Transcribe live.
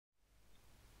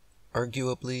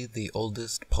Arguably the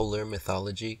oldest polar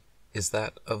mythology is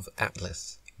that of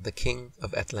Atlas, the King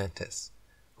of Atlantis,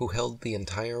 who held the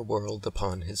entire world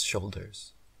upon his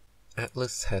shoulders.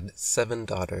 Atlas had 7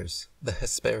 daughters, the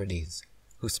Hesperides,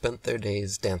 who spent their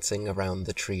days dancing around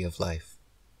the tree of life.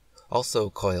 Also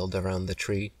coiled around the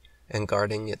tree, and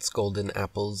guarding its golden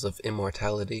apples of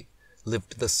immortality,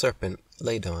 lived the serpent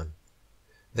Ladon.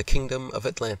 The kingdom of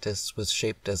Atlantis was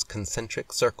shaped as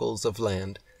concentric circles of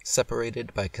land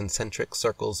separated by concentric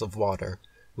circles of water,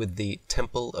 with the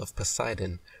temple of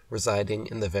Poseidon residing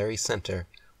in the very center,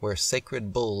 where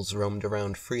sacred bulls roamed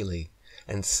around freely,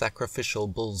 and sacrificial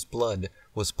bull's blood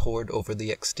was poured over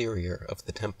the exterior of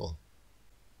the temple.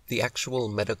 The actual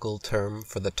medical term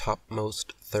for the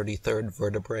topmost 33rd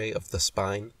vertebrae of the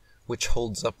spine, which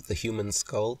holds up the human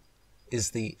skull,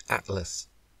 is the atlas.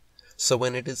 So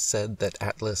when it is said that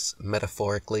Atlas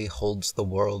metaphorically holds the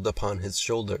world upon his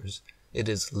shoulders, it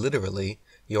is literally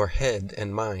your head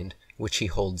and mind which he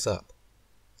holds up.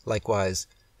 Likewise,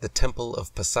 the temple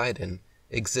of Poseidon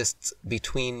exists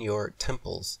between your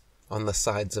temples, on the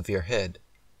sides of your head,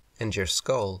 and your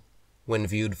skull, when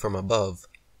viewed from above,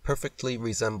 perfectly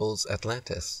resembles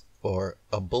Atlantis, or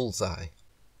a bull's eye.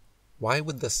 Why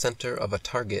would the center of a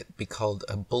target be called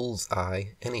a bull's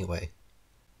eye anyway?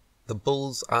 The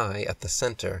bull's eye at the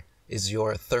center is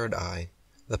your third eye,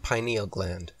 the pineal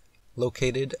gland,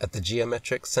 located at the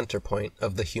geometric center point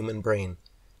of the human brain,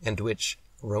 and which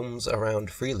roams around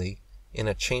freely in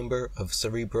a chamber of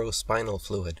cerebro-spinal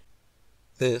fluid.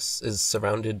 This is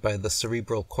surrounded by the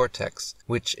cerebral cortex,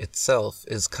 which itself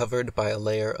is covered by a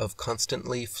layer of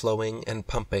constantly flowing and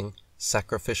pumping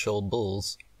sacrificial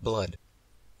bull's blood,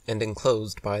 and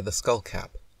enclosed by the skull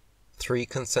cap, 3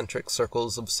 concentric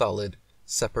circles of solid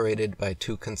separated by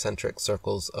 2 concentric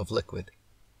circles of liquid.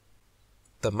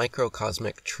 The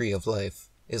microcosmic tree of life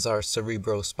is our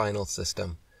cerebro-spinal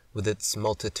system, with its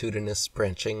multitudinous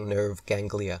branching nerve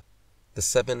ganglia. The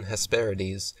 7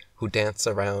 Hesperides, who dance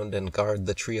around and guard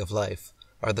the tree of life,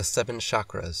 are the 7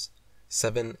 chakras,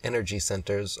 7 energy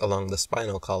centers along the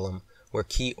spinal column where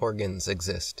key organs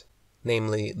exist,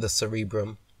 namely the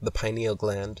cerebrum, the pineal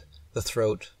gland, the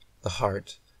throat, the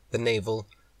heart, the navel,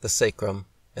 the sacrum,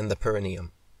 and the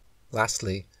perineum.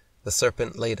 Lastly, the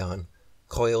serpent Ladon,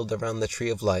 coiled around the tree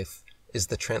of life, is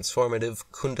the transformative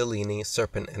kundalini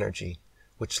serpent energy,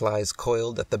 which lies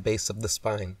coiled at the base of the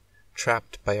spine,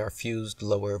 trapped by our fused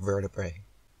lower vertebrae.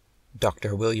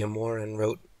 Dr. William Warren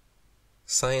wrote,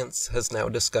 "Science has now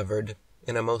discovered,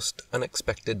 in a most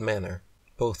unexpected manner,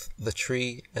 both the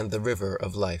tree and the river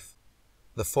of life.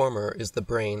 The former is the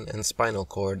brain and spinal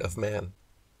cord of man.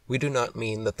 We do not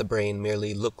mean that the brain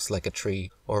merely looks like a tree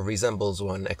or resembles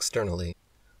one externally.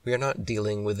 We are not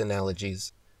dealing with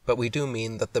analogies, but we do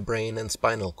mean that the brain and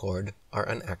spinal cord are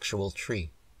an actual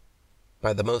tree.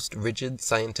 By the most rigid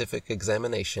scientific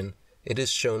examination, it is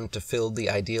shown to fill the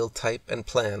ideal type and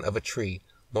plan of a tree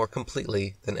more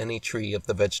completely than any tree of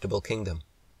the vegetable kingdom.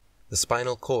 The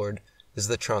spinal cord is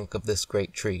the trunk of this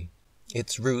great tree.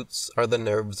 Its roots are the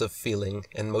nerves of feeling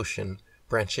and motion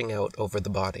branching out over the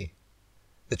body.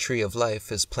 The tree of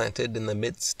life is planted in the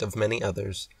midst of many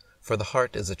others, for the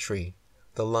heart is a tree,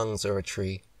 the lungs are a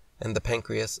tree, and the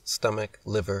pancreas, stomach,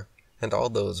 liver, and all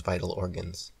those vital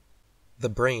organs. The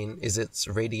brain is its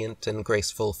radiant and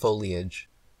graceful foliage.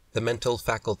 The mental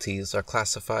faculties are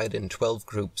classified in 12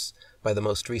 groups by the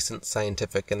most recent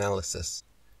scientific analysis.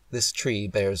 This tree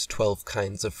bears 12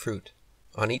 kinds of fruit.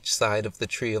 On each side of the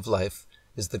tree of life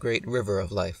is the great river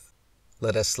of life.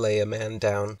 Let us lay a man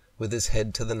down with his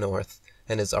head to the north,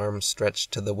 and his arms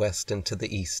stretched to the west and to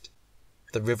the east.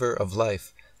 The river of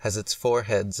life has its 4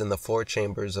 heads in the 4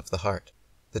 chambers of the heart,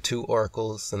 the 2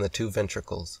 auricles and the 2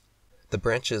 ventricles. The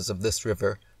branches of this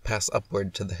river pass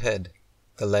upward to the head,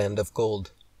 the land of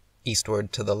gold,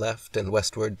 eastward to the left and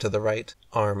westward to the right,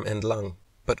 arm and lung.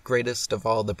 But greatest of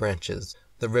all the branches,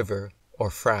 the river, or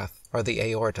frath, are the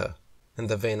aorta, and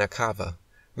the vena cava,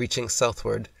 reaching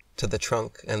southward to the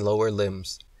trunk and lower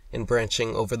limbs. In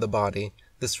branching over the body,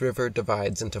 this river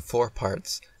divides into 4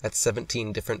 parts at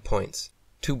 17 different points.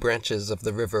 2 branches of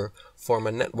the river form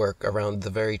a network around the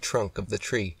very trunk of the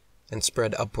tree, and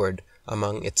spread upward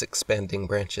among its expanding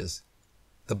branches.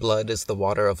 The blood is the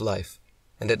water of life,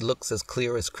 and it looks as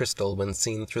clear as crystal when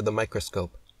seen through the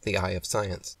microscope, the eye of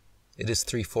science. It is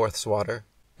 3/4 water,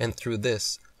 and through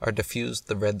this are diffused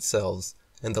the red cells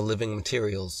and the living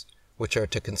materials, which are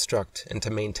to construct and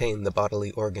to maintain the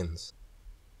bodily organs.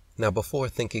 Now before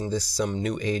thinking this some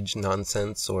New Age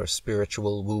nonsense or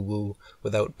spiritual woo-woo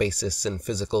without basis in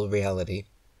physical reality,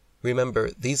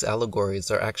 remember these allegories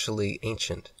are actually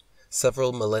ancient,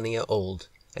 several millennia old,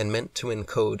 and meant to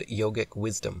encode yogic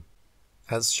wisdom.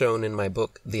 As shown in my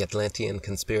book, The Atlantean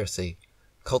Conspiracy,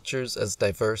 cultures as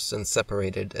diverse and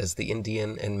separated as the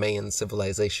Indian and Mayan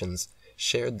civilizations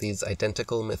shared these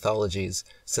identical mythologies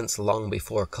since long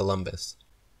before Columbus.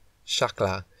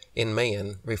 Chakra in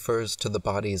Mayan refers to the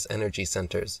body's energy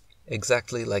centers,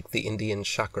 exactly like the Indian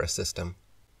chakra system.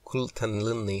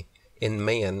 Kultanlini in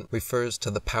Mayan refers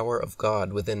to the power of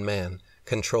God within man,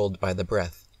 controlled by the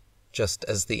breath, just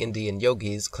as the Indian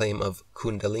yogis claim of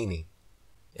Kundalini.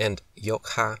 And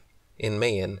Yokha in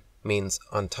Mayan means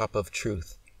on top of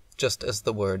truth, just as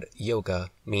the word yoga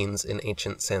means in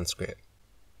ancient Sanskrit.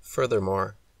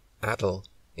 Furthermore, Atal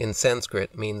in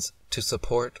Sanskrit means to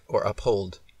support or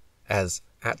uphold, as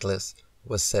Atlas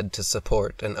was said to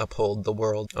support and uphold the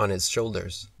world on his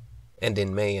shoulders. And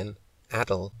in Mayan,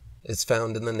 Atal is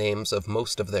found in the names of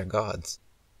most of their gods,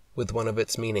 with one of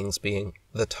its meanings being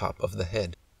the top of the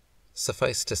head.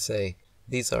 Suffice to say,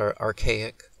 these are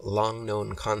archaic,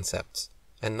 long-known concepts,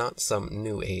 and not some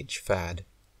New Age fad.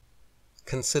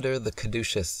 Consider the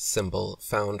caduceus symbol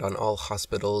found on all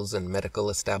hospitals and medical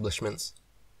establishments.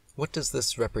 What does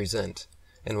this represent,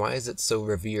 and why is it so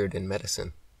revered in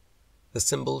medicine? The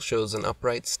symbol shows an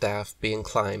upright staff being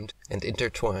climbed and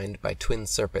intertwined by twin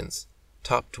serpents,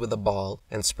 topped with a ball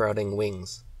and sprouting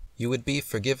wings. You would be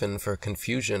forgiven for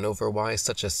confusion over why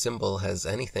such a symbol has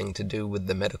anything to do with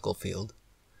the medical field.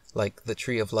 Like the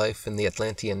tree of life in the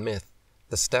Atlantean myth,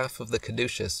 the staff of the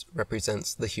caduceus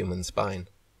represents the human spine.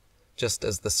 Just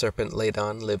as the serpent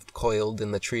Ladon lived coiled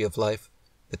in the tree of life,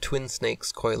 the twin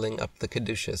snakes coiling up the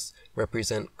caduceus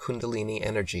represent kundalini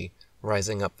energy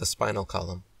rising up the spinal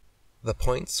column. The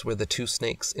points where the two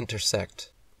snakes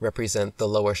intersect represent the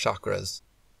lower chakras,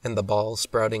 and the ball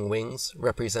sprouting wings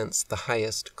represents the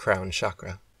highest crown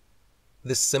chakra.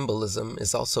 This symbolism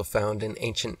is also found in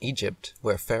ancient Egypt,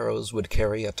 where pharaohs would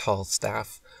carry a tall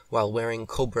staff while wearing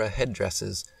cobra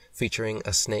headdresses featuring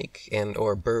a snake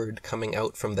and/or bird coming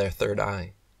out from their third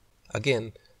eye.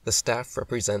 Again, the staff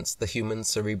represents the human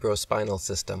cerebro-spinal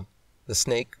system, the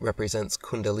snake represents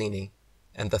kundalini,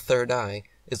 and the third eye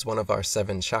is one of our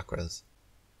 7 chakras.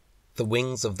 The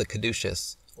wings of the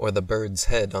caduceus, or the bird's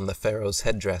head on the pharaoh's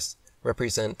headdress,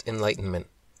 represent enlightenment,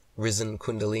 risen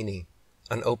kundalini,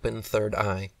 an open third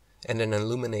eye, and an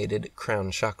illuminated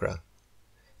crown chakra.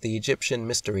 The Egyptian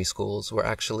mystery schools were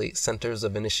actually centers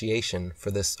of initiation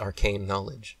for this arcane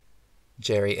knowledge.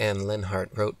 Jerry Ann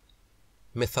Lenhart wrote,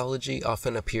 "Mythology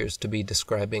often appears to be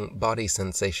describing body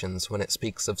sensations when it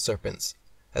speaks of serpents,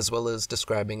 as well as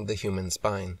describing the human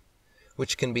spine,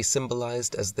 which can be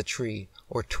symbolized as the tree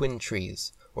or twin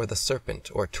trees, or the serpent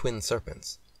or twin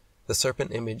serpents. The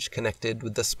serpent image connected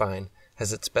with the spine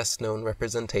has its best-known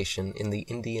representation in the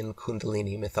Indian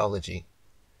Kundalini mythology.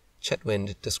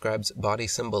 Chetwynd describes body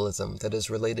symbolism that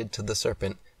is related to the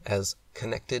serpent as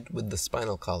connected with the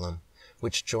spinal column,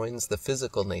 which joins the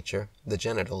physical nature, the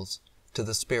genitals, to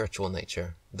the spiritual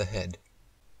nature, the head."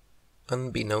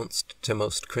 Unbeknownst to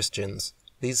most Christians,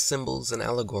 these symbols and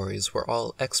allegories were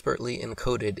all expertly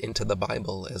encoded into the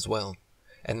Bible as well,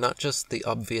 and not just the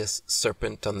obvious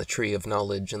serpent on the tree of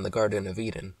knowledge in the Garden of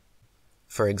Eden.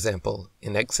 For example,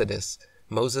 in Exodus,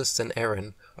 Moses and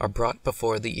Aaron are brought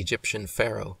before the Egyptian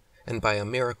pharaoh, and by a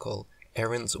miracle,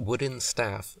 Aaron's wooden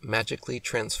staff magically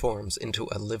transforms into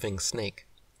a living snake.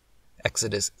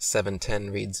 Exodus 7:10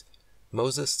 reads,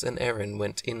 "Moses and Aaron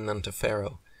went in unto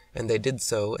Pharaoh, and they did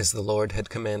so as the Lord had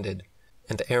commanded.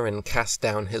 And Aaron cast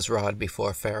down his rod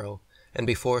before Pharaoh, and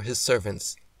before his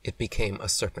servants it became a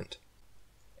serpent."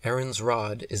 Aaron's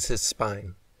rod is his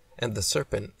spine, and the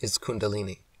serpent is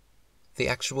kundalini. The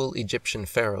actual Egyptian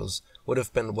pharaohs would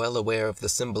have been well aware of the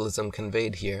symbolism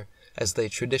conveyed here, as they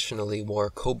traditionally wore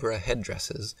cobra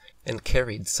headdresses and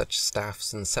carried such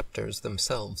staffs and scepters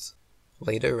themselves.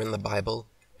 Later in the Bible,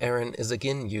 Aaron is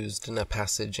again used in a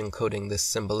passage encoding this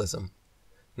symbolism.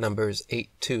 Numbers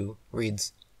 8:2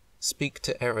 reads, "Speak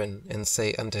to Aaron, and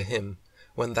say unto him,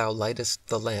 When thou lightest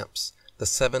the lamps, the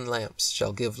 7 lamps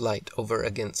shall give light over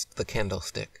against the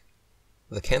candlestick."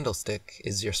 The candlestick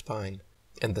is your spine,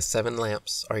 and the 7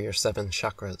 lamps are your 7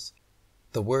 chakras.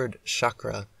 The word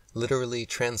chakra literally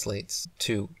translates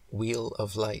to wheel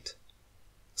of light.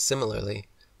 Similarly,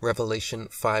 Revelation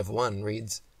 5:1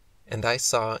 reads, "And I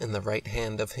saw in the right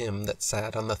hand of him that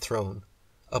sat on the throne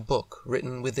a book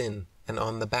written within and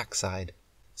on the backside,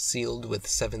 sealed with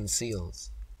 7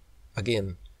 seals."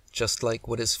 Again, just like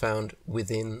what is found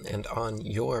within and on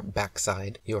your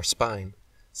backside, your spine,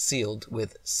 sealed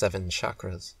with 7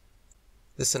 chakras.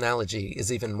 This analogy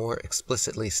is even more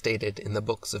explicitly stated in the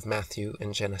books of Matthew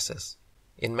and Genesis.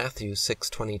 In Matthew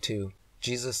 6:22,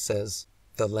 Jesus says,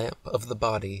 "The lamp of the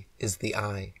body is the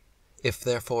eye. If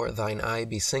therefore thine eye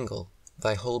be single,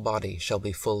 thy whole body shall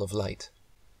be full of light.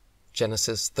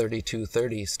 Genesis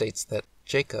 32:30 states that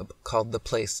Jacob called the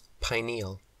place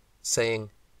pineal,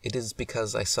 saying, "It is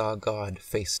because I saw God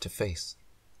face to face."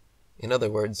 In other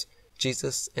words,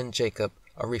 Jesus and Jacob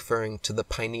are referring to the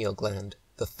pineal gland,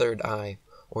 the third eye,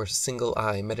 or single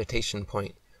eye meditation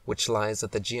point, which lies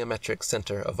at the geometric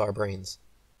center of our brains.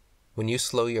 When you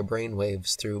slow your brain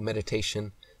waves through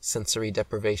meditation, sensory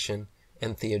deprivation,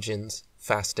 entheogens,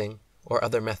 fasting, or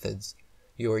other methods,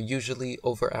 your usually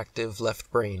overactive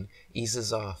left brain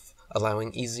eases off,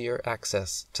 allowing easier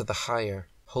access to the higher,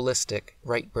 holistic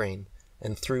right brain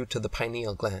and through to the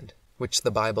pineal gland, which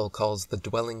the Bible calls the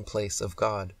dwelling place of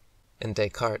God, and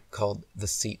Descartes called the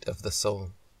seat of the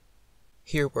soul.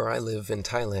 Here where I live in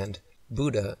Thailand,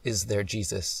 Buddha is their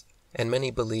Jesus, and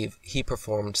many believe he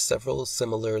performed several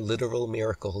similar literal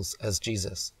miracles as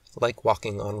Jesus, like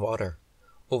walking on water,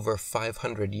 over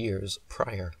 500 years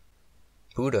prior.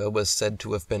 Buddha was said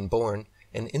to have been born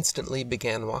and instantly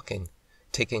began walking,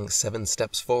 taking 7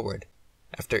 steps forward,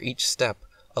 after each step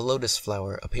a lotus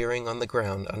flower appearing on the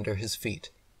ground under his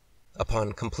feet.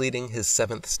 Upon completing his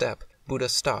 7th step, Buddha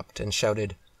stopped and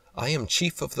shouted, "I am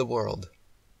chief of the world."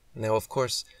 Now, of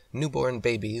course, newborn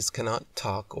babies cannot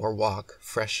talk or walk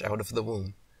fresh out of the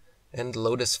womb, and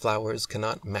lotus flowers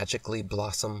cannot magically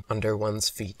blossom under one's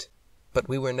feet. But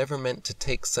we were never meant to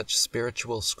take such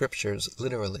spiritual scriptures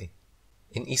literally.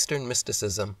 In Eastern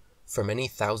mysticism, for many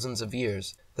thousands of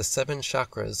years, the 7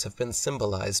 chakras have been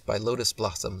symbolized by lotus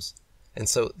blossoms, and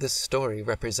so this story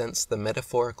represents the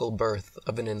metaphorical birth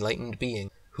of an enlightened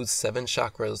being whose 7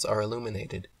 chakras are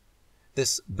illuminated.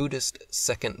 This Buddhist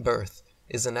second birth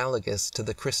is analogous to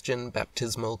the Christian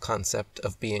baptismal concept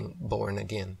of being born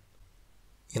again.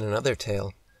 In another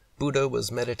tale, Buddha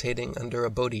was meditating under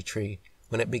a Bodhi tree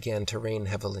when it began to rain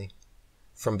heavily.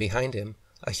 From behind him,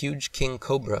 a huge king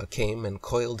cobra came and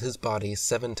coiled his body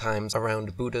 7 times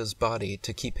around Buddha's body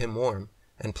to keep him warm,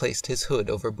 and placed his hood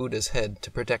over Buddha's head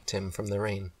to protect him from the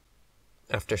rain.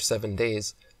 After 7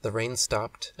 days, the rain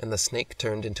stopped and the snake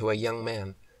turned into a young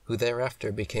man, who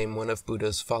thereafter became one of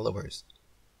Buddha's followers.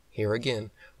 Here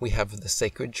again, we have the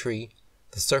sacred tree,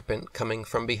 the serpent coming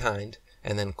from behind,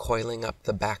 and then coiling up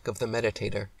the back of the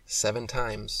meditator 7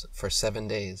 times for 7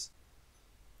 days.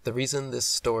 The reason this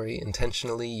story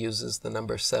intentionally uses the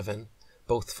number 7,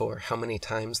 both for how many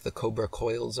times the cobra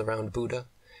coils around Buddha,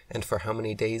 and for how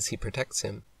many days he protects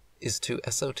him, is to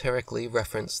esoterically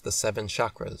reference the 7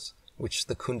 chakras, which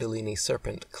the Kundalini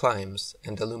serpent climbs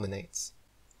and illuminates.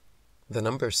 The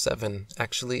number 7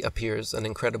 actually appears an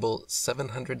incredible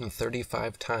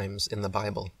 735 times in the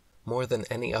Bible, more than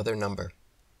any other number.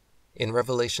 In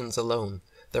Revelations alone,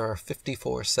 there are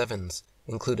 54 sevens,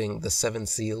 including the 7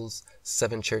 seals,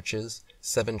 7 churches,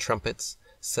 7 trumpets,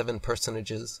 7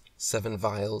 personages, 7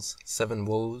 vials, 7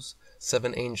 woes,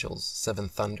 7 angels, 7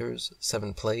 thunders,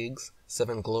 7 plagues,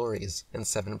 7 glories, and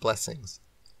 7 blessings.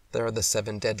 There are the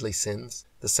 7 deadly sins,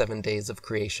 the 7 days of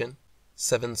creation,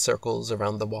 7 circles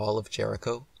around the wall of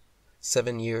Jericho,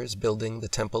 7 years building the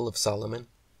Temple of Solomon.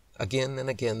 Again and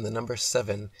again the number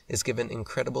 7 is given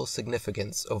incredible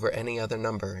significance over any other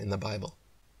number in the Bible.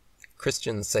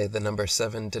 Christians say the number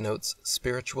 7 denotes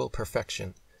spiritual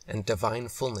perfection and divine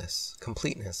fullness,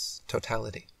 completeness,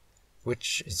 totality,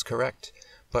 which is correct,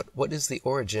 but what is the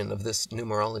origin of this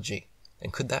numerology,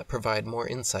 and could that provide more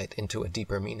insight into a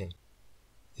deeper meaning?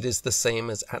 It is the same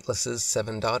as Atlas's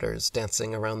 7 daughters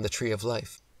dancing around the tree of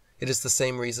life. It is the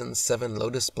same reason 7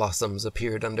 lotus blossoms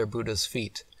appeared under Buddha's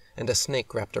feet, and a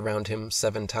snake wrapped around him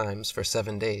 7 times for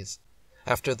 7 days.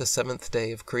 After the 7th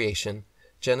day of creation,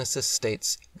 Genesis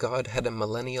states God had a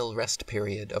millennial rest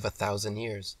period of 1,000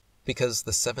 years, because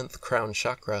the 7th crown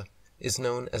chakra is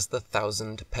known as the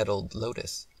 1,000-petaled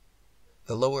lotus.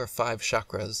 The lower 5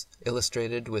 chakras,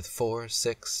 illustrated with 4,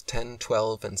 6, 10,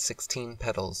 12, and 16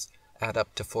 petals, add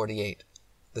up to 48.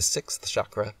 The 6th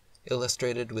chakra,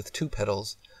 illustrated with 2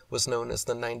 petals, was known as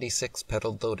the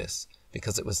 96-petaled lotus,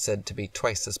 because it was said to be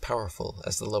twice as powerful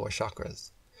as the lower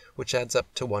chakras, which adds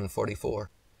up to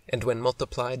 144, and when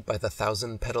multiplied by the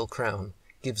 1,000-petal crown,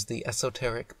 gives the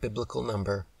esoteric biblical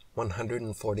number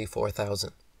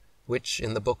 144,000, which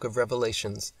in the book of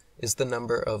Revelations is the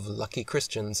number of lucky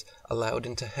Christians allowed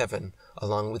into heaven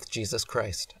along with Jesus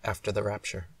Christ after the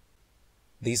rapture.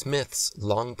 These myths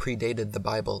long predated the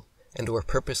Bible and were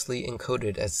purposely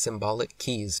encoded as symbolic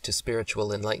keys to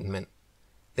spiritual enlightenment.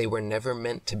 They were never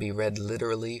meant to be read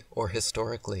literally or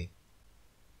historically.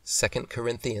 2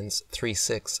 Corinthians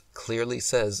 3:6 clearly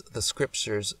says the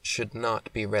scriptures should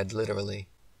not be read literally.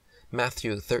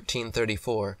 Matthew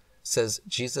 13:34 says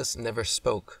Jesus never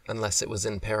spoke unless it was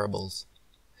in parables.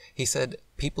 He said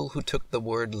people who took the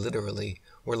word literally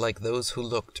were like those who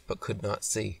looked but could not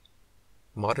see.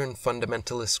 Modern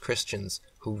fundamentalist Christians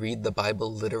who read the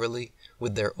Bible literally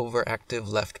with their overactive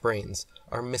left brains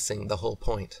are missing the whole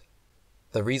point.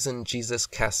 The reason Jesus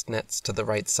cast nets to the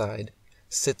right side,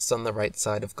 sits on the right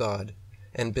side of God,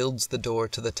 and builds the door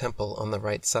to the temple on the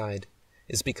right side,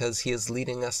 is because he is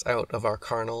leading us out of our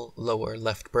carnal, lower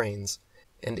left brains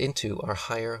and into our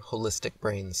higher, holistic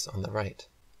brains on the right.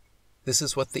 This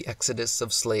is what the exodus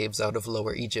of slaves out of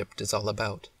Lower Egypt is all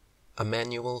about, a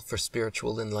manual for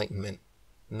spiritual enlightenment,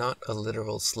 not a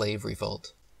literal slave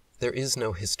revolt. There is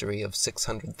no history of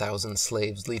 600,000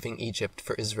 slaves leaving Egypt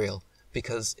for Israel,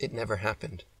 because it never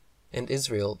happened, and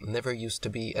Israel never used to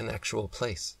be an actual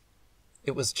place.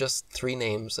 It was just 3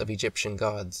 names of Egyptian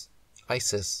gods,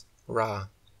 Isis, Ra,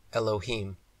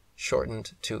 Elohim,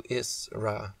 shortened to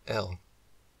Is-Ra-El.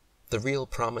 The real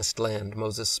promised land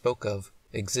Moses spoke of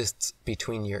exists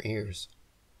between your ears.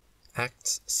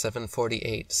 Acts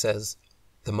 7:48 says,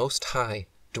 "The Most High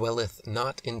dwelleth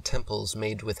not in temples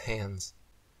made with hands."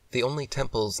 The only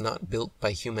temples not built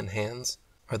by human hands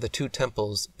are the 2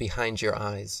 temples behind your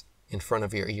eyes, in front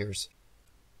of your ears.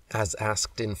 As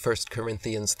asked in 1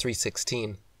 Corinthians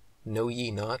 3:16, "Know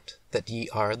ye not that ye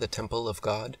are the temple of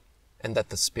God, and that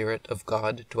the Spirit of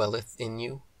God dwelleth in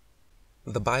you?"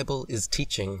 The Bible is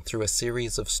teaching through a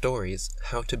series of stories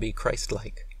how to be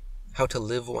Christ-like, how to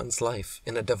live one's life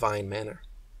in a divine manner,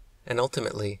 and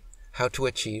ultimately how to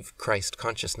achieve Christ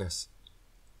consciousness.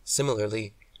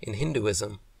 Similarly, in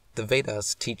Hinduism, the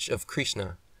Vedas teach of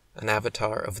Krishna, an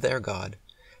avatar of their God,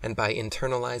 and by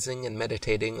internalizing and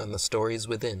meditating on the stories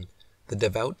within, the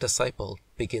devout disciple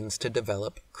begins to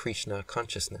develop Krishna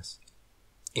consciousness.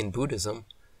 In Buddhism,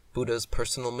 Buddha's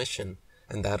personal mission,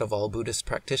 and that of all Buddhist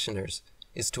practitioners,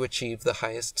 is to achieve the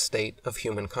highest state of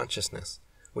human consciousness,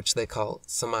 which they call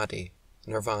samadhi,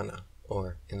 nirvana,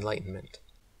 or enlightenment.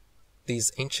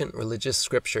 These ancient religious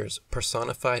scriptures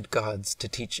personified gods to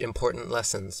teach important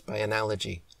lessons by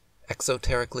analogy,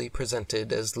 exoterically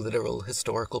presented as literal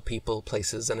historical people,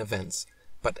 places, and events,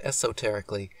 but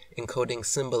esoterically encoding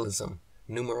symbolism,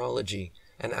 numerology,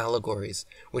 and allegories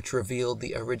which reveal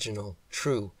the original,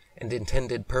 true, and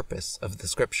intended purpose of the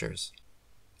scriptures.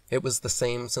 It was the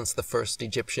same since the first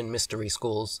Egyptian mystery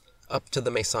schools up to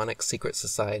the Masonic secret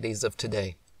societies of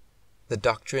today. The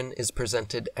doctrine is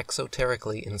presented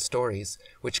exoterically in stories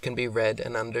which can be read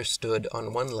and understood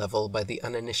on one level by the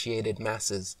uninitiated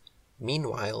masses,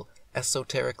 meanwhile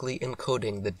esoterically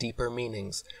encoding the deeper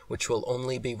meanings which will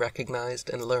only be recognized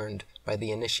and learned by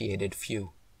the initiated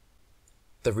few.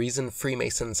 The reason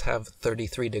Freemasons have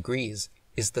 33 degrees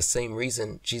is the same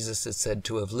reason Jesus is said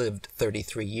to have lived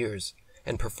 33 years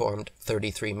and performed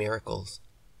 33 miracles.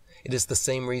 It is the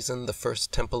same reason the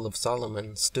first Temple of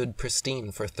Solomon stood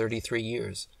pristine for 33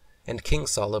 years, and King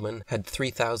Solomon had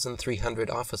 3,300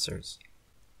 officers.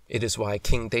 It is why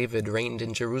King David reigned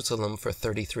in Jerusalem for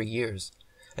 33 years,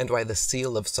 and why the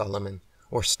Seal of Solomon,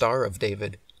 or Star of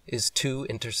David, is 2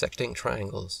 intersecting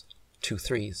triangles, 2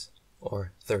 threes,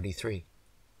 or 33.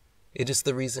 It is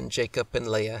the reason Jacob and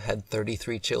Leah had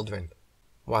 33 children,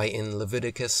 why in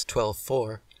Leviticus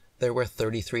 12:4 there were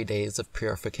 33 days of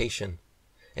purification,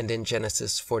 and in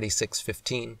Genesis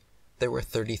 46:15 there were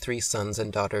 33 sons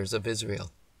and daughters of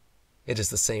Israel. It is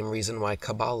the same reason why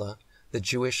Kabbalah, the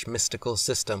Jewish mystical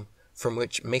system from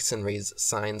which Masonry's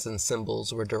signs and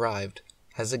symbols were derived,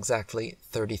 has exactly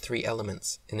 33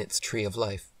 elements in its tree of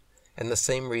life, and the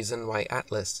same reason why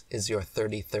Atlas is your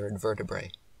 33rd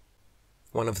vertebrae.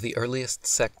 One of the earliest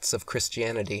sects of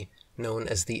Christianity, known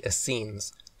as the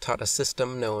Essenes, taught a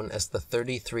system known as the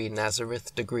 33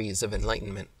 Nazareth degrees of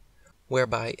enlightenment,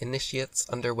 whereby initiates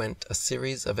underwent a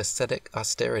series of ascetic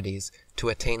austerities to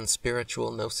attain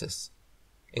spiritual gnosis.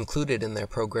 Included in their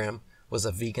program was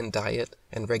a vegan diet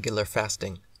and regular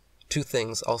fasting, 2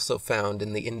 things also found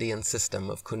in the Indian system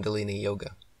of Kundalini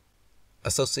Yoga.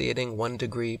 Associating 1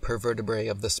 degree per vertebrae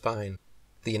of the spine,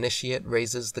 the initiate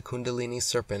raises the Kundalini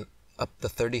serpent up the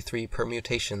 33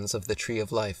 permutations of the tree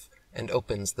of life and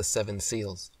opens the 7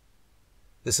 seals.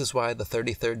 This is why the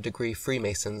 33rd degree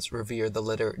Freemasons revere the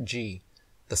letter G,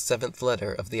 the 7th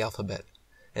letter of the alphabet,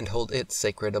 and hold it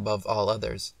sacred above all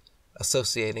others,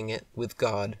 associating it with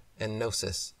God and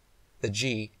Gnosis, the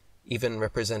G even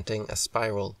representing a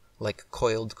spiral like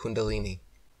coiled Kundalini.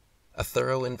 A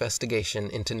thorough investigation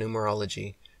into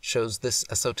numerology shows this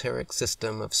esoteric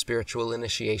system of spiritual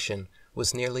initiation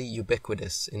was nearly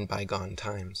ubiquitous in bygone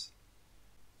times.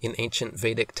 In ancient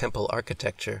Vedic temple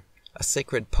architecture, a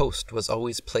sacred post was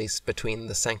always placed between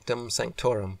the sanctum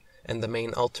sanctorum and the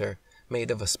main altar,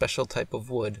 made of a special type of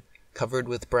wood, covered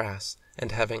with brass,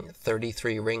 and having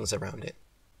 33 rings around it.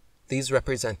 These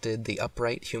represented the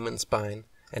upright human spine,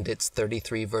 and its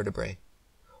 33 vertebrae,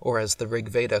 or as the Rig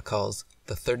Veda calls,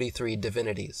 the 33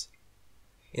 divinities.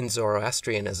 In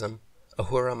Zoroastrianism,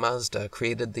 Ahura Mazda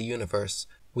created the universe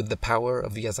with the power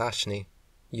of Yasashni,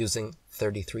 using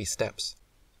 33 steps.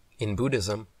 In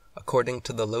Buddhism, according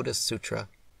to the Lotus Sutra,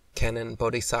 Canon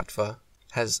Bodhisattva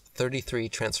has 33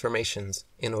 transformations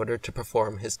in order to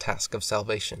perform his task of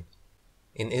salvation.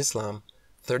 In Islam,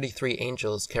 33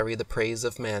 angels carry the praise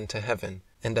of man to heaven,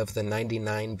 and of the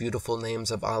 99 beautiful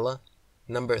names of Allah,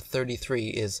 number 33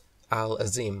 is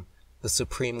Al-Azim, the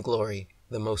supreme glory,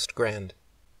 the most grand.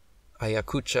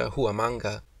 Ayacucho,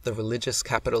 Huamanga, the religious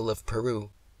capital of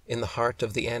Peru, in the heart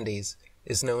of the Andes,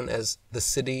 is known as the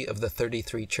City of the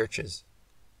 33 Churches.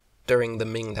 During the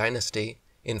Ming Dynasty,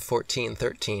 in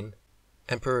 1413,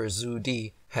 Emperor Zhu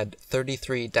Di had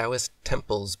 33 Taoist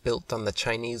temples built on the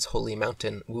Chinese holy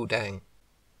mountain Wudang.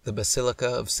 The Basilica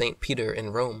of St. Peter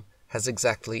in Rome has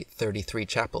exactly 33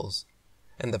 chapels,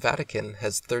 and the Vatican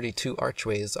has 32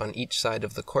 archways on each side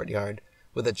of the courtyard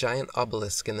with a giant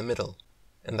obelisk in the middle,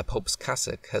 and the Pope's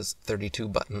cassock has 32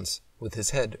 buttons, with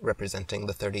his head representing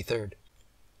the 33rd.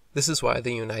 This is why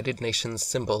the United Nations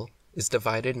symbol is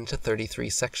divided into 33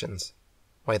 sections,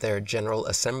 why their General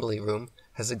Assembly Room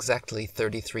has exactly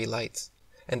 33 lights,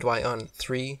 and why on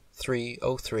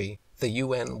 3303 the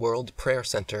UN World Prayer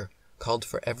Center called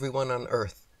for everyone on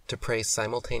Earth to pray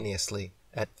simultaneously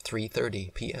at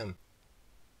 3:30 p.m.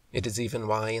 It is even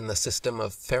why in the system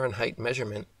of Fahrenheit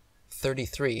measurement,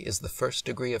 33 is the first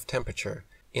degree of temperature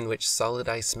in which solid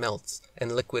ice melts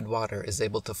and liquid water is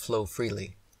able to flow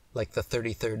freely, like the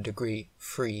 33rd degree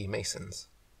Freemasons.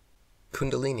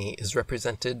 Kundalini is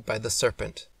represented by the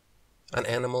serpent, an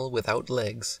animal without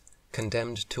legs,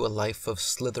 condemned to a life of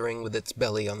slithering with its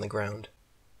belly on the ground.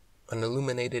 An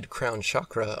illuminated crown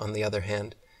chakra, on the other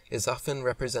hand, is often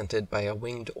represented by a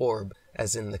winged orb,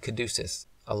 as in the caduceus,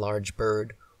 a large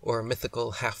bird, or a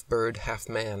mythical half-bird,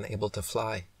 half-man able to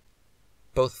fly.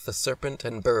 Both the serpent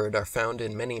and bird are found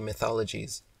in many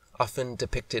mythologies, often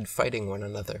depicted fighting one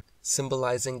another,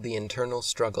 symbolizing the internal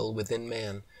struggle within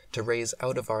man to raise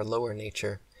out of our lower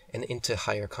nature and into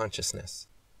higher consciousness.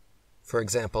 For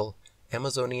example,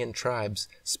 Amazonian tribes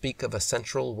speak of a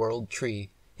central world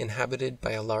tree inhabited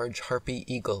by a large harpy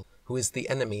eagle who is the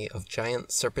enemy of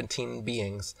giant serpentine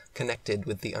beings connected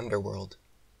with the underworld.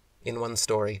 In one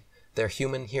story, their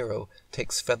human hero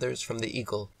takes feathers from the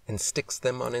eagle and sticks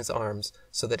them on his arms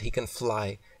so that he can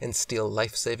fly and steal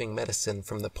life-saving medicine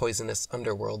from the poisonous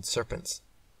underworld serpents.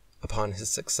 Upon his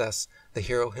success, the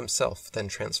hero himself then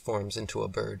transforms into a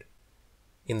bird.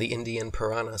 In the Indian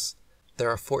Puranas, there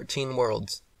are 14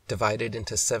 worlds, divided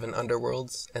into 7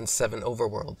 underworlds and 7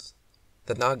 overworlds.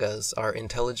 The Nagas are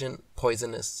intelligent,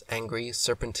 poisonous, angry,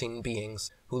 serpentine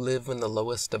beings who live in the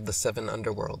lowest of the 7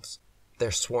 underworlds.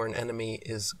 Their sworn enemy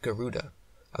is Garuda,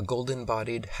 a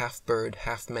golden-bodied, half-bird,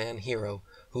 half-man hero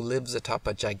who lives atop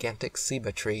a gigantic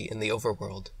ceiba tree in the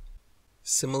overworld.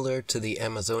 Similar to the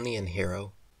Amazonian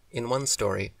hero, in one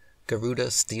story,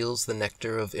 Garuda steals the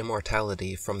nectar of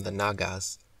immortality from the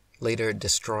Nagas, later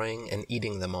destroying and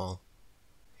eating them all.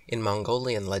 In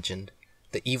Mongolian legend,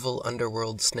 the evil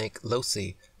underworld snake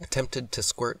Losi attempted to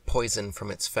squirt poison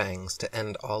from its fangs to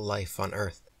end all life on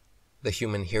Earth. The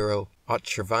human hero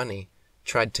Otshirvani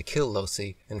tried to kill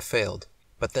Losi and failed,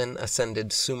 but then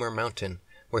ascended Sumer Mountain,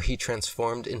 where he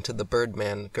transformed into the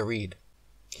birdman Garid.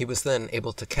 He was then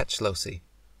able to catch Losi,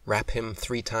 wrap him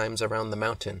 3 times around the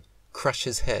mountain, crush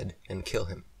his head, and kill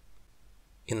him.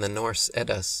 In the Norse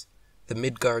Eddas, the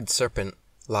Midgard serpent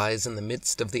lies in the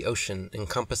midst of the ocean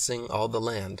encompassing all the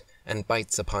land and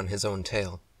bites upon his own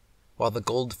tail, while the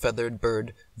gold-feathered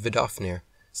bird Vidofnir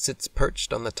sits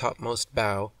perched on the topmost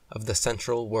bough of the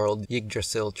central world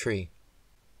Yggdrasil tree.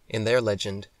 In their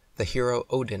legend, the hero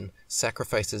Odin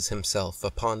sacrifices himself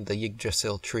upon the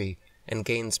Yggdrasil tree and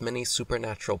gains many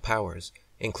supernatural powers,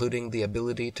 including the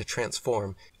ability to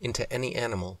transform into any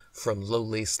animal, from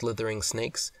lowly slithering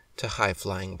snakes to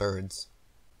high-flying birds.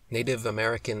 Native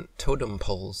American totem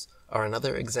poles are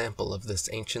another example of this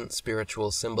ancient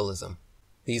spiritual symbolism.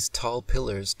 These tall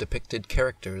pillars depicted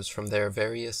characters from their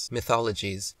various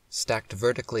mythologies stacked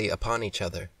vertically upon each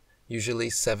other, usually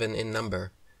 7 in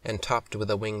number, and topped with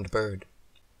a winged bird.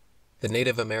 The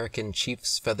Native American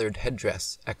chief's feathered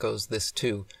headdress echoes this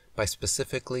too by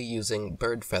specifically using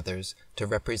bird feathers to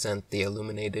represent the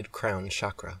illuminated crown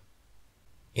chakra.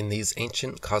 In these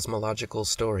ancient cosmological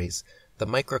stories, the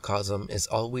microcosm is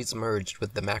always merged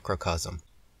with the macrocosm.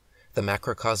 The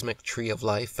macrocosmic tree of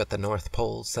life at the North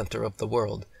Pole center of the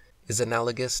world is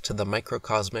analogous to the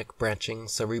microcosmic branching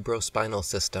cerebro-spinal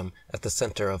system at the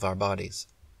center of our bodies.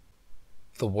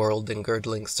 The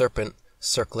world-engirdling serpent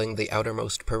circling the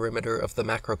outermost perimeter of the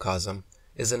macrocosm,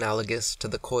 is analogous to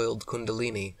the coiled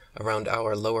kundalini around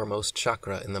our lowermost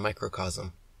chakra in the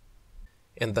microcosm.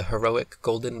 And the heroic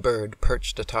golden bird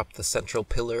perched atop the central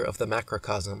pillar of the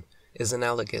macrocosm is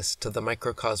analogous to the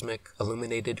microcosmic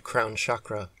illuminated crown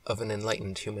chakra of an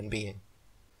enlightened human being.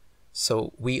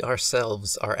 So we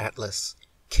ourselves are Atlas,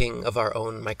 king of our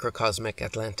own microcosmic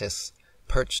Atlantis,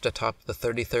 perched atop the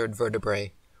 33rd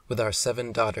vertebrae, with our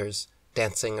 7 daughters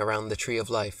dancing around the tree of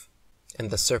life, and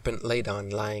the serpent Ladon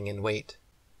lying in wait.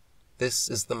 This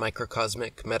is the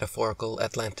microcosmic metaphorical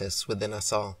Atlantis within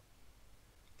us all.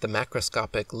 The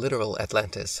macroscopic literal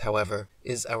Atlantis, however,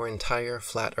 is our entire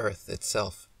flat Earth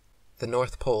itself. The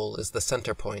North Pole is the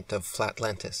center point of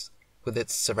Flatlantis, with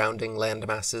its surrounding land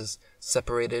masses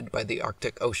separated by the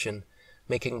Arctic Ocean,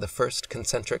 making the first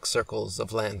concentric circles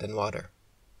of land and water.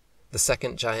 The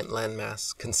second giant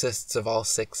landmass consists of all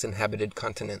 6 inhabited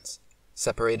continents,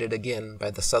 separated again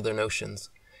by the southern oceans,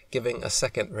 giving a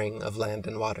second ring of land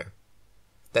and water.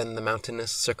 Then the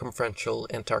mountainous circumferential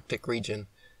Antarctic region,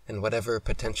 and whatever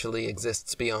potentially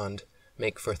exists beyond,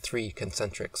 make for 3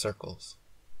 concentric circles.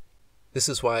 This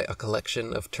is why a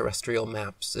collection of terrestrial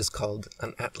maps is called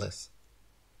an atlas.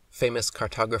 Famous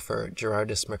cartographer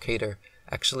Gerardus Mercator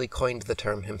actually coined the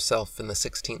term himself in the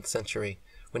 16th century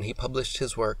when he published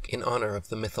his work in honor of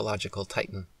the mythological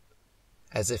Titan.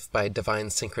 As if by divine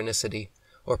synchronicity,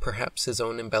 or perhaps his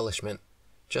own embellishment,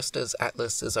 just as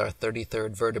Atlas is our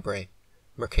 33rd vertebrae,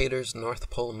 Mercator's North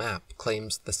Pole map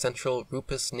claims the central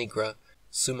Rupes Nigra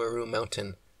Sumeru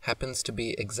mountain happens to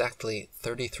be exactly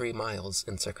 33 miles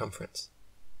in circumference.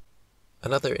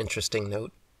 Another interesting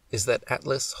note is that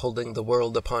Atlas holding the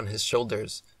world upon his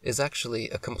shoulders is actually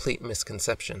a complete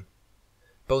misconception.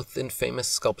 Both in famous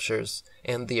sculptures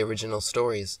and the original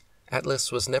stories,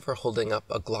 Atlas was never holding up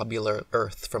a globular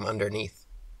earth from underneath.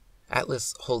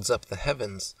 Atlas holds up the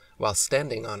heavens while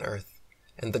standing on earth,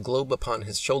 and the globe upon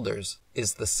his shoulders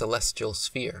is the celestial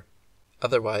sphere,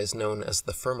 otherwise known as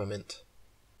the firmament.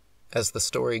 As the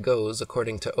story goes,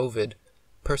 according to Ovid,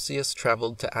 Perseus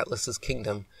traveled to Atlas's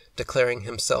kingdom, declaring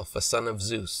himself a son of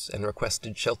Zeus, and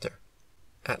requested shelter.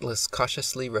 Atlas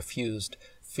cautiously refused,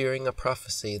 fearing a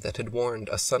prophecy that had warned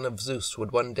a son of Zeus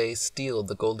would one day steal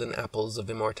the golden apples of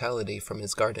immortality from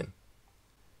his garden.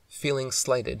 Feeling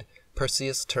slighted,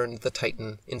 Perseus turned the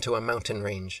Titan into a mountain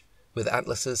range, with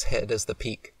Atlas's head as the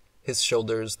peak, his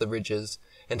shoulders the ridges,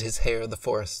 and his hair the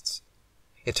forests.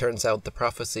 It turns out the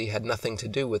prophecy had nothing to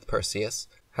do with Perseus,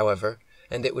 however,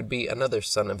 and it would be another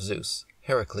son of Zeus,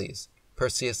 Heracles,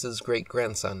 Perseus's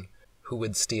great-grandson, who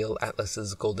would steal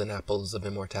Atlas's golden apples of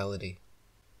immortality.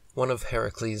 One of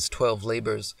Heracles' 12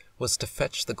 labors was to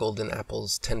fetch the golden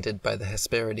apples tended by the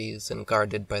Hesperides and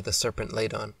guarded by the serpent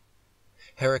Ladon.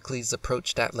 Heracles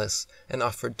approached Atlas and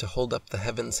offered to hold up the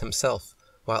heavens himself,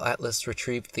 while Atlas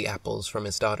retrieved the apples from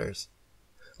his daughters.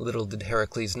 Little did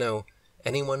Heracles know,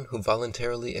 anyone who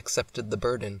voluntarily accepted the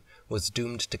burden was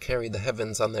doomed to carry the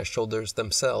heavens on their shoulders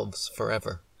themselves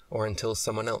forever, or until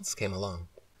someone else came along.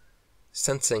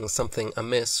 Sensing something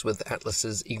amiss with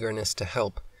Atlas's eagerness to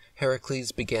help,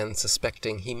 Heracles began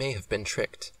suspecting he may have been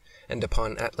tricked, and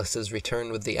upon Atlas's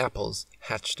return with the apples,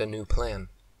 hatched a new plan.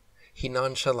 He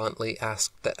nonchalantly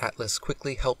asked that Atlas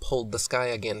quickly help hold the sky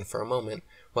again for a moment,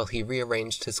 while he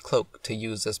rearranged his cloak to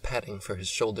use as padding for his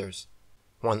shoulders.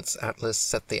 Once Atlas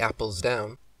set the apples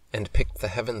down, and picked the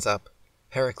heavens up,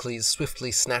 Heracles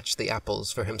swiftly snatched the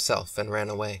apples for himself and ran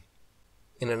away.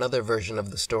 In another version of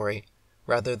the story,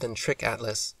 rather than trick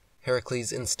Atlas,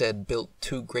 Heracles instead built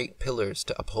 2 great pillars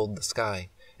to uphold the sky,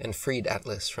 and freed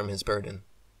Atlas from his burden.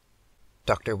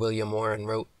 Dr. William Warren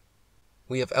wrote,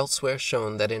 "We have elsewhere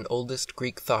shown that in oldest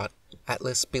Greek thought,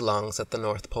 Atlas belongs at the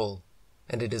North Pole,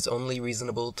 and it is only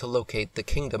reasonable to locate the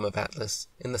kingdom of Atlas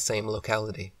in the same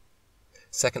locality.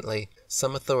 Secondly,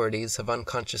 some authorities have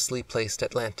unconsciously placed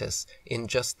Atlantis in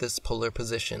just this polar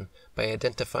position by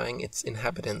identifying its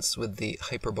inhabitants with the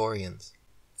Hyperboreans.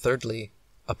 Thirdly,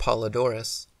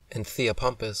 Apollodorus and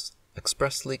Theopompus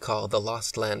expressly call the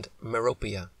lost land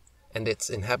Meropia, and its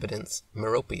inhabitants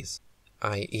Meropes,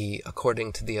 i.e.,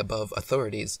 according to the above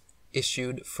authorities,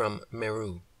 issued from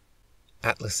Meru.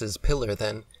 Atlas's pillar,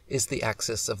 then, is the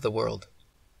axis of the world.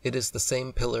 It is the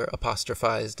same pillar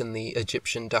apostrophized in the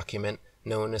Egyptian document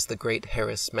known as the Great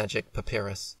Harris Magic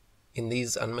Papyrus, in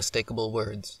these unmistakable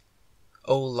words: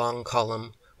 "O long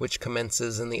column, which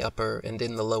commences in the upper and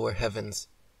in the lower heavens,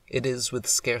 it is with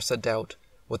scarce a doubt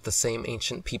what the same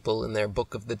ancient people in their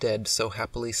Book of the Dead so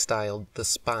happily styled the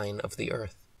spine of the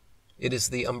earth. It is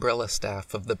the umbrella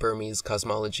staff of the Burmese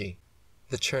cosmology,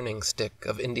 the churning stick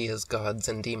of India's gods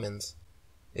and demons.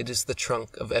 It is the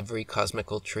trunk of every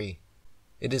cosmical tree.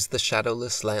 It is the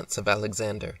shadowless lance of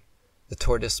Alexander, the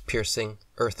tortoise-piercing,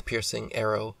 earth-piercing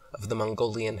arrow of the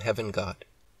Mongolian heaven god,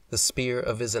 the spear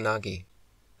of Izanagi,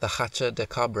 the hacha de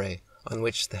cabre on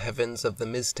which the heavens of the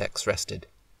Miztecs rested.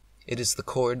 It is the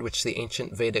cord which the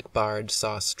ancient Vedic bard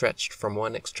saw stretched from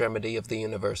one extremity of the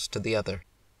universe to the other.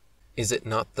 Is it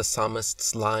not the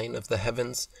psalmist's line of the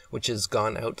heavens which is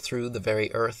gone out through the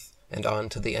very earth and on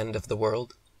to the end of the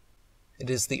world? It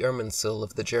is the Irminsul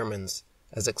of the Germans,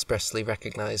 as expressly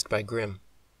recognized by Grimm.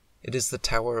 It is the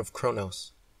Tower of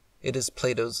Kronos. It is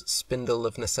Plato's Spindle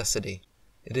of Necessity.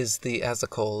 It is the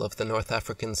Azakol of the North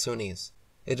African Sunnis.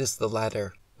 It is the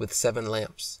ladder with 7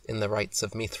 lamps in the rites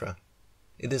of Mithra.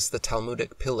 It is the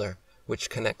Talmudic pillar which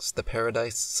connects the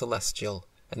paradise celestial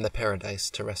and the paradise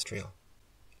terrestrial.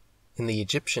 In the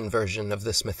Egyptian version of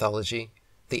this mythology,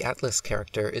 the Atlas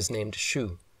character is named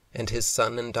Shu, and his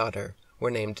son and daughter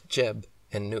were named Geb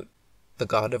and Nut, the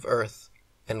god of earth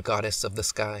and goddess of the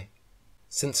sky.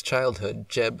 Since childhood,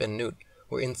 Geb and Nut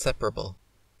were inseparable,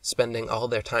 spending all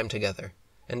their time together,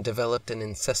 and developed an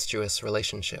incestuous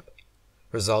relationship.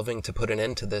 Resolving to put an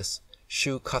end to this,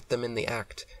 Shu caught them in the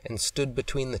act and stood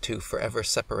between the two, forever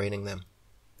separating them.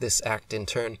 This act, in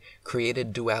turn,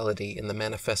 created duality in the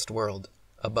manifest world,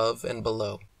 above and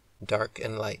below, dark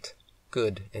and light,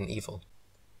 good and evil.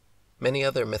 Many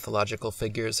other mythological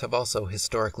figures have also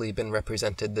historically been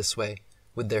represented this way,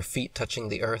 with their feet touching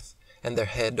the earth and their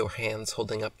head or hands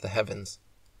holding up the heavens.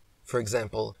 For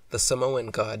example, the Samoan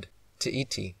god,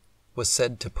 Te'iti, was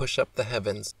said to push up the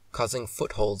heavens, causing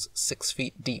footholds 6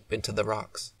 feet deep into the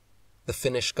rocks. The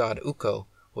Finnish god Ukko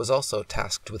was also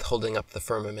tasked with holding up the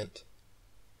firmament.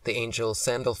 The angel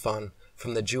Sandalphon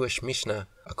from the Jewish Mishnah,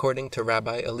 according to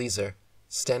Rabbi Eliezer,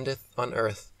 standeth on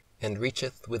earth and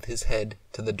reacheth with his head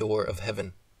to the door of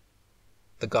heaven.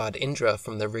 The god Indra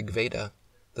from the Rig Veda,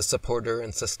 the supporter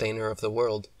and sustainer of the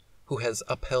world, who has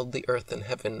upheld the earth and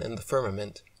heaven and the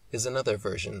firmament, is another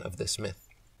version of this myth.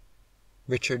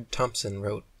 Richard Thompson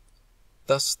wrote,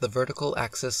 "Thus the vertical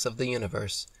axis of the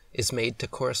universe is made to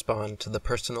correspond to the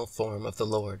personal form of the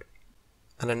Lord.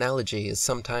 An analogy is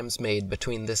sometimes made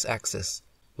between this axis,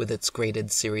 with its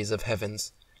graded series of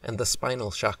heavens, and the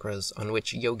spinal chakras on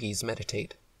which yogis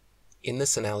meditate. In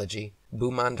this analogy,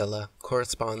 Bhumandala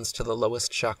corresponds to the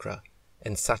lowest chakra,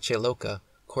 and Satyaloka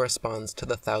corresponds to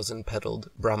the 1,000-petaled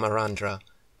Brahmarandra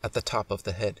at the top of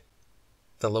the head.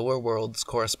 The lower worlds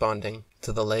corresponding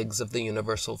to the legs of the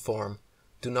universal form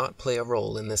do not play a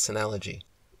role in this analogy,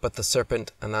 but the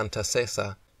serpent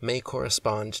Anantasesa may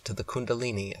correspond to the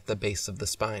Kundalini at the base of the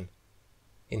spine."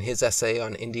 In his essay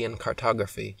on Indian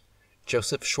cartography,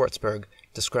 Joseph Schwartzberg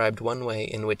described one way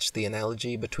in which the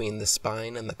analogy between the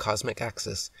spine and the cosmic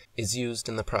axis is used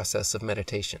in the process of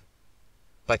meditation.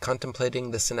 By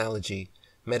contemplating this analogy,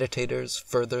 meditators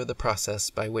further the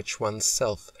process by which one's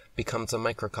self becomes a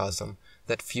microcosm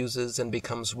that fuses and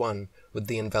becomes one with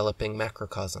the enveloping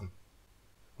macrocosm.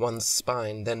 One's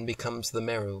spine then becomes the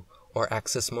meru, or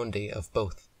axis mundi, of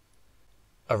both.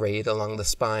 Arrayed along the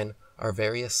spine are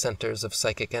various centers of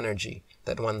psychic energy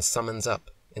that one summons up,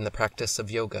 in the practice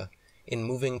of yoga, in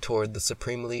moving toward the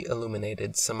supremely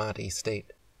illuminated samadhi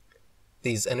state.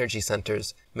 These energy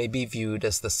centers may be viewed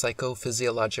as the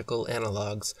psychophysiological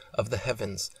analogues of the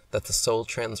heavens that the soul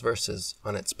transverses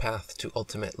on its path to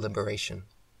ultimate liberation.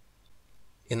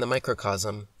 In the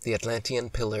microcosm, the Atlantean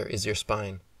pillar is your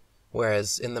spine,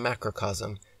 whereas in the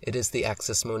macrocosm it is the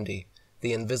axis mundi,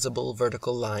 the invisible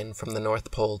vertical line from the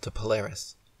North Pole to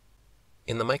Polaris.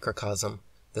 In the microcosm,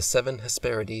 the 7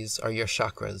 Hesperides are your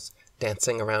chakras,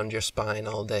 dancing around your spine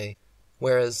all day,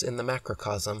 whereas in the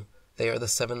macrocosm they are the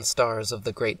 7 stars of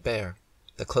the Great Bear,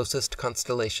 the closest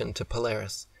constellation to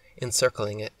Polaris,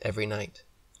 encircling it every night.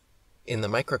 In the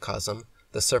microcosm,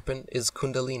 the serpent is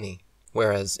Kundalini,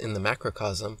 whereas in the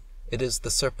macrocosm it is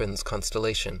the serpent's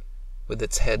constellation, with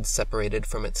its head separated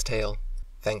from its tail,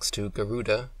 thanks to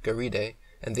Garuda, Garide,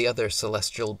 and the other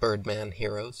celestial birdman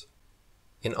heroes.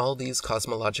 In all these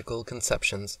cosmological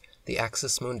conceptions, the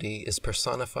axis mundi is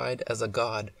personified as a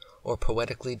god or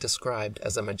poetically described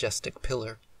as a majestic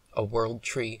pillar, a world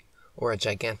tree, or a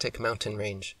gigantic mountain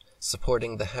range,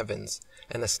 supporting the heavens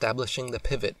and establishing the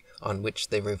pivot on which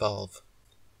they revolve.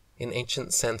 In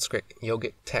ancient Sanskrit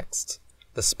yogic texts,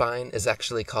 the spine is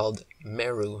actually called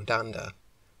Meru Danda,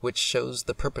 which shows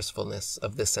the purposefulness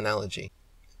of this analogy.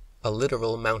 A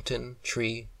literal mountain,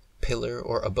 tree, pillar,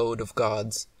 or abode of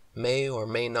gods may or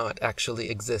may not actually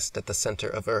exist at the center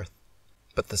of Earth,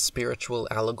 but the spiritual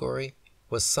allegory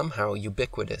was somehow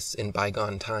ubiquitous in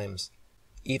bygone times,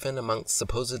 even amongst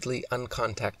supposedly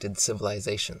uncontacted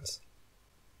civilizations.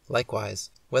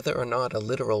 Likewise, whether or not a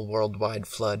literal worldwide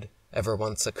flood ever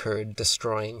once occurred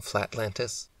destroying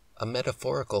Flatlantis, a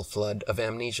metaphorical flood of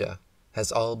amnesia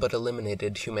has all but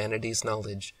eliminated humanity's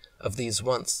knowledge of these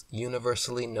once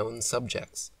universally known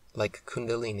subjects like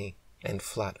Kundalini and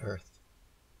Flat Earth.